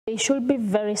It should be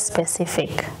very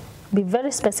specific. Be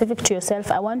very specific to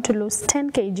yourself. I want to lose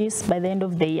 10 kgs by the end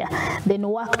of the year. Then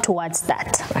work towards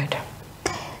that. Right.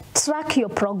 Track your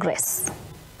progress.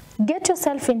 Get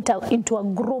yourself into a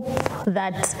group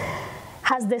that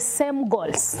has the same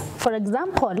goals. For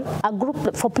example, a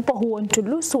group for people who want to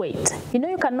lose weight. You know,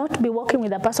 you cannot be working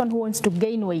with a person who wants to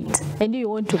gain weight and you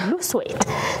want to lose weight.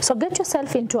 So get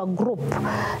yourself into a group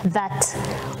that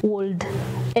would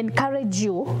encourage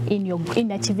you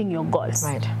in achieving your goals.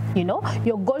 Right. You know,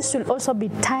 your goals should also be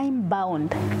time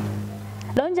bound.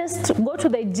 Don't just go to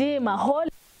the gym a whole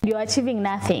you're achieving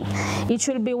nothing. It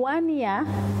should be 1 year.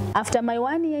 After my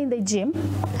 1 year in the gym,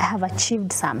 I have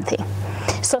achieved something.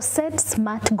 So set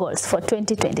SMART goals for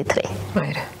 2023.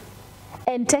 Right.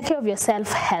 And take care of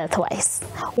yourself health-wise.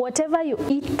 Whatever you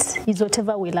eat is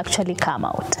whatever will actually come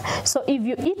out. So if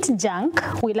you eat junk,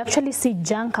 we'll actually see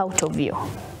junk out of you.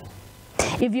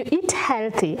 If you eat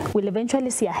healthy, we'll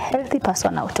eventually see a healthy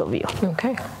person out of you.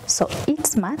 Okay. So eat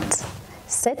smart,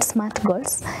 set SMART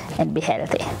goals, and be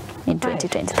healthy in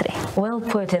 2023. Well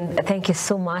put, and thank you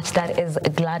so much. That is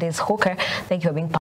Gladys Hawker. Thank you for being part